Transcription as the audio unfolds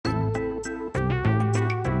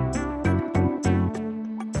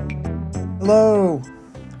Hello,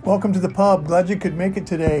 welcome to the pub. Glad you could make it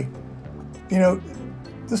today. You know,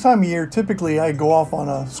 this time of year, typically I go off on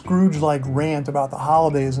a Scrooge-like rant about the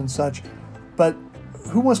holidays and such, but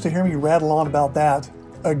who wants to hear me rattle on about that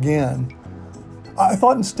again? I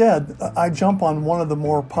thought instead I'd jump on one of the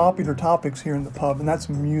more popular topics here in the pub, and that's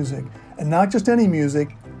music. And not just any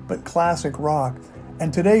music, but classic rock.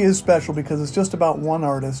 And today is special because it's just about one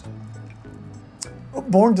artist.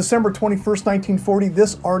 Born December 21st, 1940,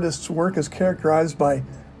 this artist's work is characterized by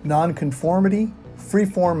nonconformity,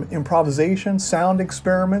 freeform improvisation, sound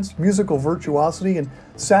experiments, musical virtuosity, and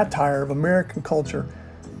satire of American culture.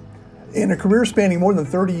 In a career spanning more than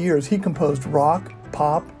 30 years, he composed rock,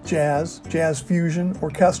 pop, jazz fusion,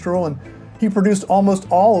 orchestral, and he produced almost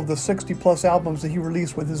all of the 60-plus albums that he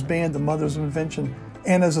released with his band, The Mothers of Invention,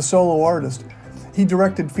 and as a solo artist. He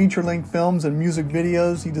directed feature-length films and music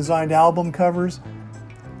videos. He designed album covers.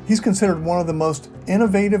 He's considered one of the most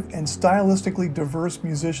innovative and stylistically diverse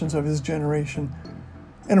musicians of his generation.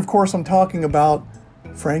 And of course, I'm talking about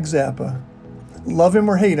Frank Zappa. Love him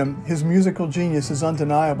or hate him, his musical genius is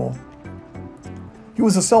undeniable. He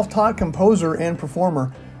was a self-taught composer and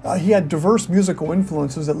performer. He had diverse musical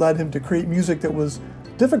influences that led him to create music that was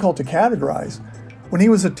difficult to categorize. When he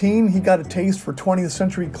was a teen, he got a taste for 20th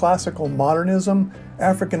century classical modernism,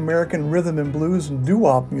 African-American rhythm and blues, and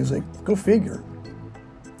doo-wop music. Go figure.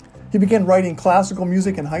 He began writing classical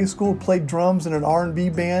music in high school, played drums in an R&B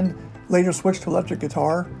band, later switched to electric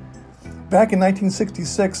guitar. Back in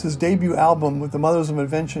 1966, his debut album with the Mothers of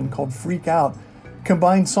Invention, called Freak Out,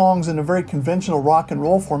 combined songs in a very conventional rock and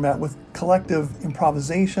roll format with collective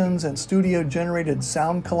improvisations and studio-generated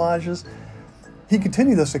sound collages. He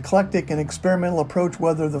continued this eclectic and experimental approach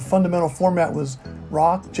whether the fundamental format was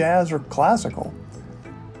rock, jazz, or classical.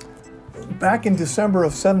 Back in December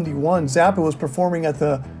of '71, Zappa was performing at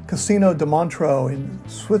the Casino de Montreux in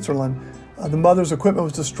Switzerland. The Mothers' equipment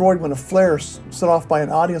was destroyed when a flare set off by an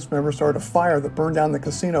audience member started a fire that burned down the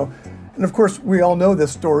casino. And of course, we all know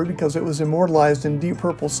this story because it was immortalized in Deep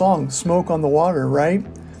Purple's song, Smoke on the Water, right?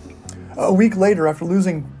 A week later, after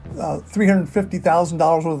losing $350,000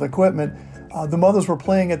 worth of equipment, the Mothers were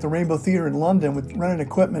playing at the Rainbow Theatre in London with rented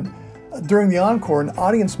equipment. During the encore, an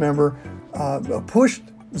audience member pushed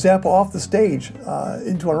Zappa off the stage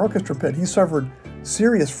into an orchestra pit. He suffered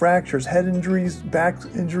serious fractures, head injuries, back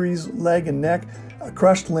injuries, leg and neck,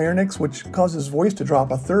 crushed larynx, which caused his voice to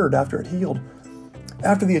drop a third after it healed.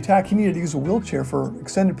 After the attack, he needed to use a wheelchair for an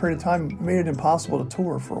extended period of time, made it impossible to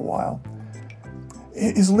tour for a while.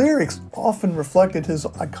 His lyrics often reflected his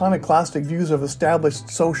iconoclastic views of established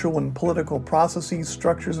social and political processes,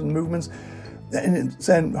 structures, and movements,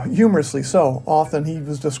 and humorously so. Often he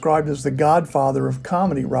was described as the godfather of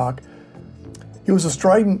comedy rock. He was a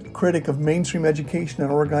strident critic of mainstream education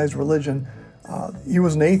and organized religion. He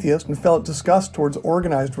was an atheist and felt disgust towards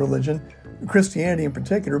organized religion, Christianity in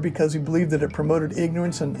particular, because he believed that it promoted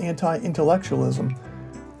ignorance and anti-intellectualism.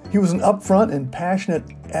 He was an upfront and passionate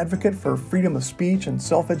advocate for freedom of speech and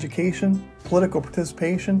self-education, political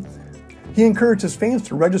participation. He encouraged his fans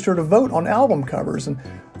to register to vote on album covers, and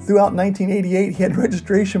throughout 1988 he had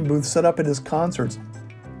registration booths set up at his concerts.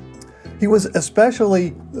 He was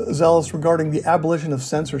especially zealous regarding the abolition of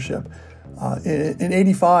censorship. In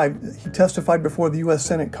 '85, he testified before the U.S.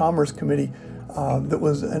 Senate Commerce Committee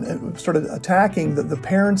started attacking the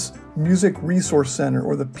Parents Music Resource Center,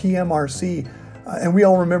 or the PMRC. And we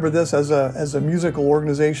all remember this as a musical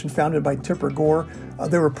organization founded by Tipper Gore.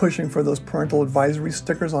 They were pushing for those parental advisory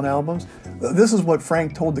stickers on albums. This is what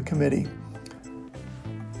Frank told the committee.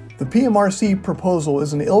 The PMRC proposal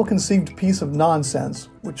is an ill-conceived piece of nonsense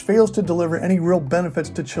which fails to deliver any real benefits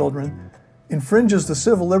to children, infringes the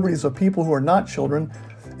civil liberties of people who are not children,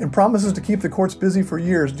 and promises to keep the courts busy for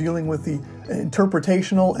years dealing with the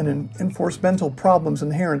interpretational and enforcemental problems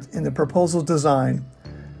inherent in the proposal's design.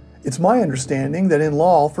 It's my understanding that in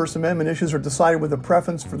law, First Amendment issues are decided with a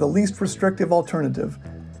preference for the least restrictive alternative.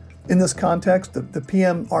 In this context, the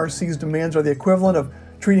PMRC's demands are the equivalent of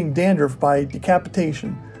treating dandruff by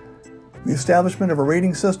decapitation. The establishment of a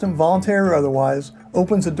rating system, voluntary or otherwise,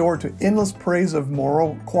 opens the door to endless praise of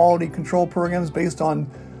moral quality control programs based on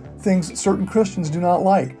things certain Christians do not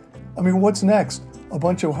like. I mean, what's next? A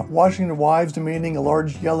bunch of Washington wives demanding a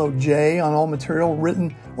large yellow J on all material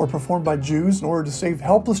written or performed by Jews in order to save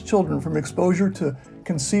helpless children from exposure to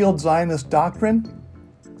concealed Zionist doctrine?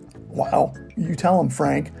 Wow, you tell them,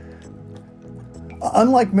 Frank.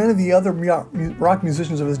 Unlike many of the other rock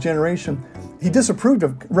musicians of his generation, he disapproved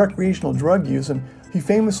of recreational drug use, and he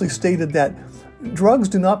famously stated that drugs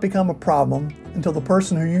do not become a problem until the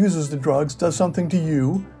person who uses the drugs does something to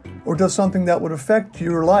you or does something that would affect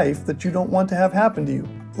your life that you don't want to have happen to you,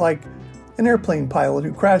 like an airplane pilot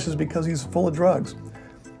who crashes because he's full of drugs.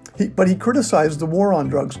 But he criticized the war on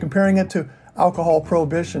drugs, comparing it to alcohol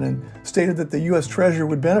prohibition, and stated that the U.S. Treasury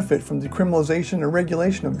would benefit from the criminalization and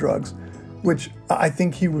regulation of drugs, which I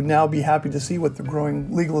think he would now be happy to see with the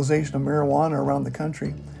growing legalization of marijuana around the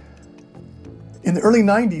country. In the early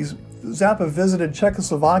 90s, Zappa visited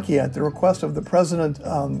Czechoslovakia at the request of the president,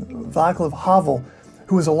 Václav Havel,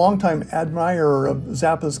 who was a longtime admirer of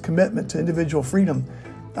Zappa's commitment to individual freedom.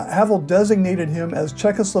 Havel designated him as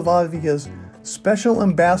Czechoslovakia's special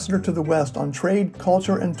ambassador to the West on trade,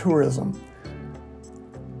 culture, and tourism.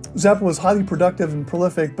 Zappa was highly productive and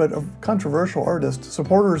prolific, but a controversial artist.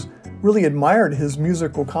 Supporters really admired his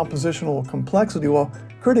musical compositional complexity, while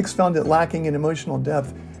critics found it lacking in emotional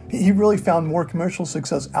depth. He really found more commercial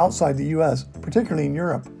success outside the U.S., particularly in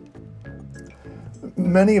Europe.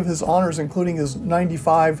 Many of his honors, including his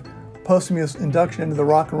 95 posthumous induction into the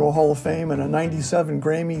Rock and Roll Hall of Fame and a 97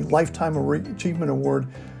 Grammy Lifetime Achievement Award,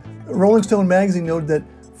 Rolling Stone magazine noted that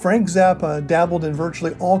Frank Zappa dabbled in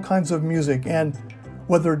virtually all kinds of music, and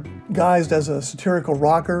whether guised as a satirical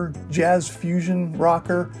rocker, jazz fusion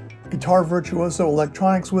rocker, guitar virtuoso,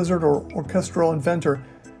 electronics wizard, or orchestral inventor,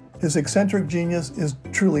 his eccentric genius is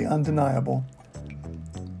truly undeniable.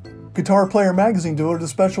 Guitar Player magazine devoted a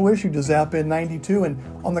special issue to Zappa in '92, and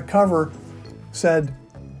on the cover said,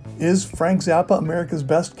 "Is Frank Zappa America's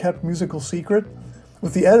best kept musical secret?"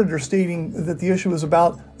 with the editor stating that the issue was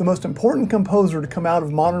about the most important composer to come out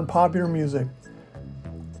of modern popular music.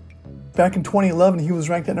 Back in 2011, he was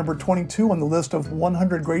ranked at number 22 on the list of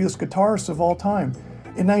 100 greatest guitarists of all time.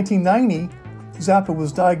 In 1990, Zappa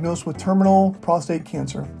was diagnosed with terminal prostate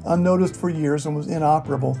cancer, unnoticed for years, and was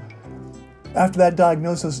inoperable. After that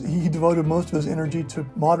diagnosis, he devoted most of his energy to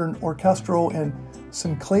modern orchestral and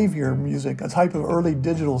synclavier music, a type of early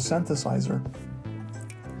digital synthesizer.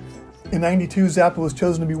 In '92, Zappa was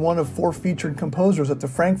chosen to be one of 4 featured composers at the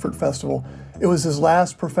Frankfurt Festival. It was his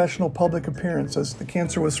last professional public appearance, as the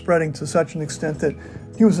cancer was spreading to such an extent that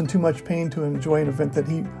he was in too much pain to enjoy an event that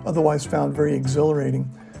he otherwise found very exhilarating.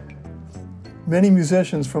 Many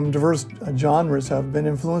musicians from diverse genres have been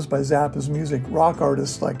influenced by Zappa's music. Rock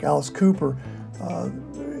artists like Alice Cooper,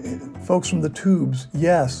 folks from the Tubes,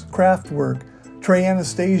 Yes, Kraftwerk, Trey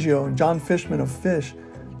Anastasio and John Fishman of Phish,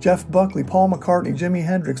 Jeff Buckley, Paul McCartney, Jimi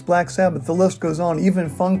Hendrix, Black Sabbath, the list goes on, even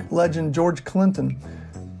funk legend George Clinton.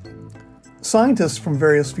 Scientists from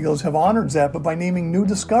various fields have honored Zappa by naming new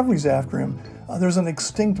discoveries after him. There's an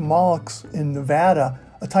extinct mollusc in Nevada,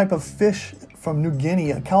 a type of fish from New Guinea,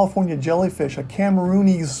 a California jellyfish, a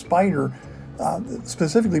Cameroonese spider,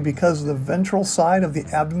 specifically because the ventral side of the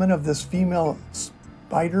abdomen of this female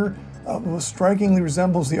spider strikingly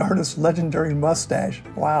resembles the artist's legendary mustache.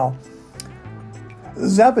 Wow.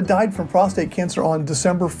 Zappa died from prostate cancer on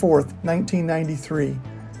December 4th, 1993.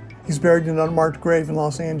 He's buried in an unmarked grave in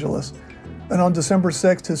Los Angeles. And on December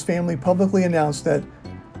 6th, his family publicly announced that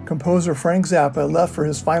composer Frank Zappa left for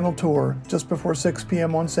his final tour just before 6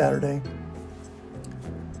 p.m. on Saturday.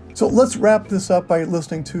 So let's wrap this up by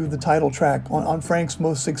listening to the title track on Frank's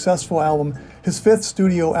most successful album, his 5th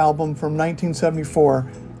studio album from 1974,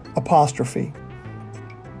 Apostrophe.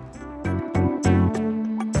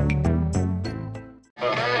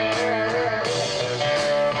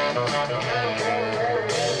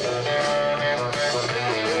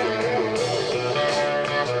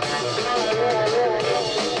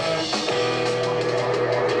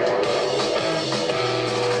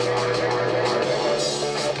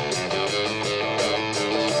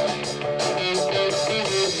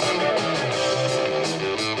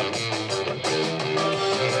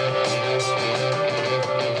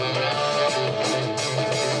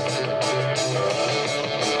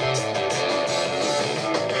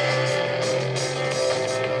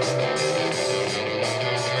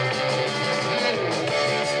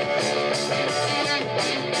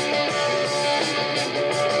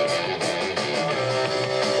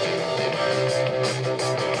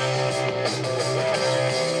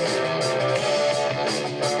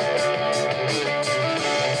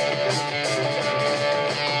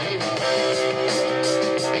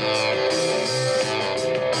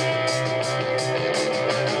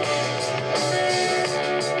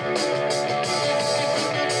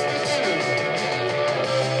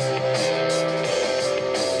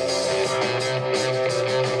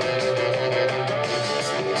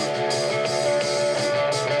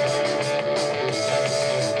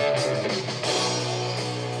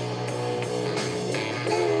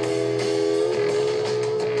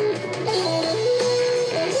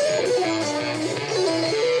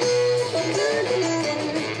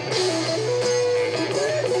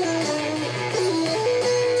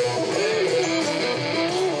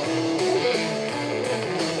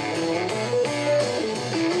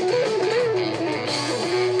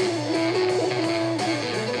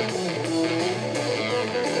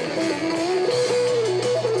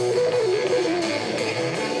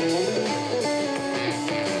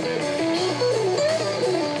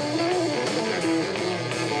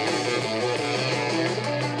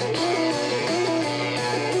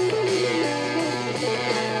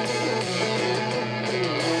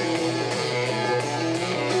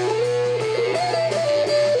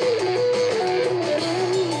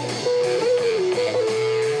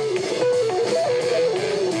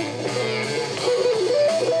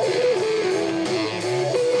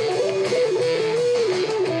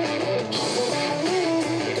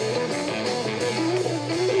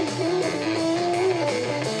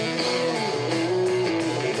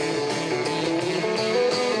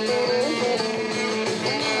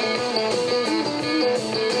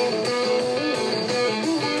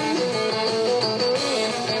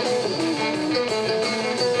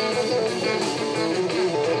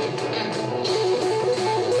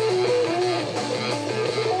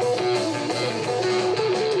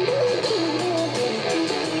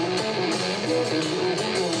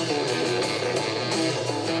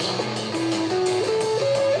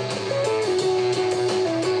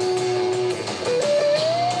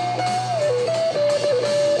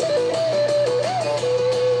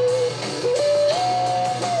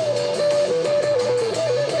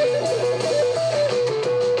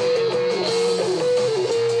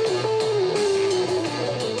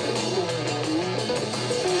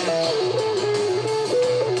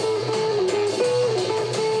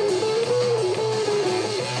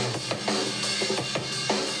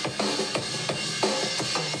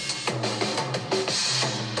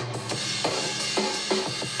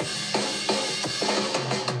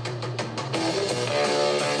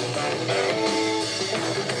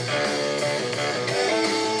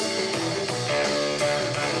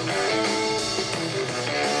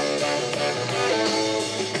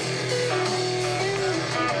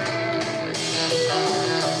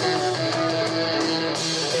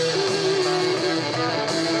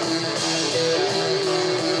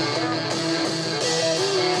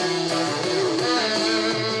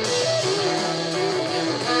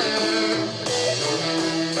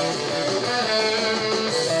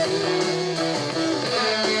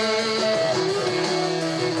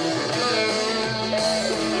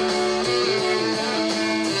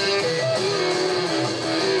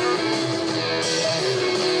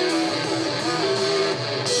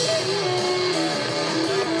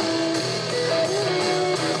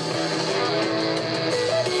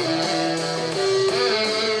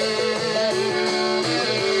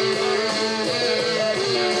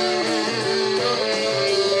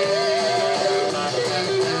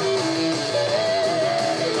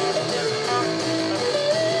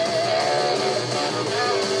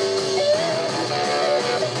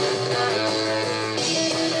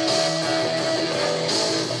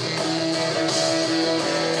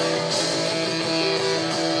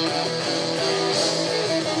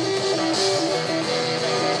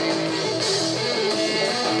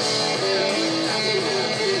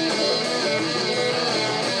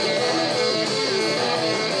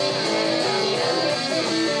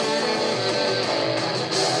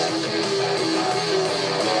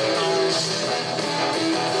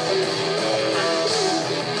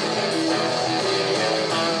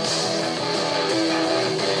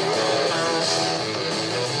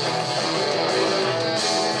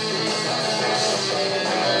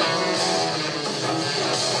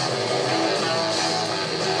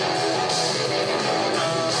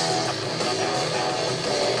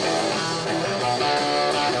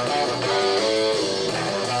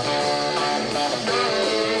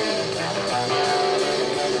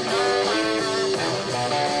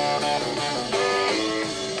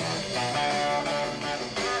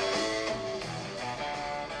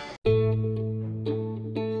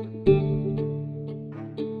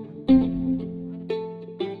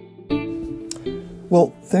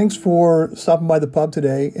 Well, thanks for stopping by the pub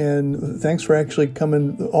today, and thanks for actually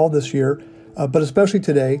coming all this year, but especially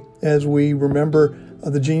today as we remember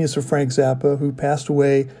the genius of Frank Zappa, who passed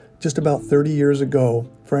away just about 30 years ago.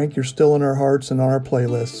 Frank, you're still in our hearts and on our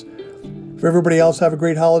playlists. For everybody else, have a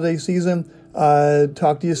great holiday season.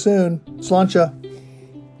 Talk to you soon. Sláinte.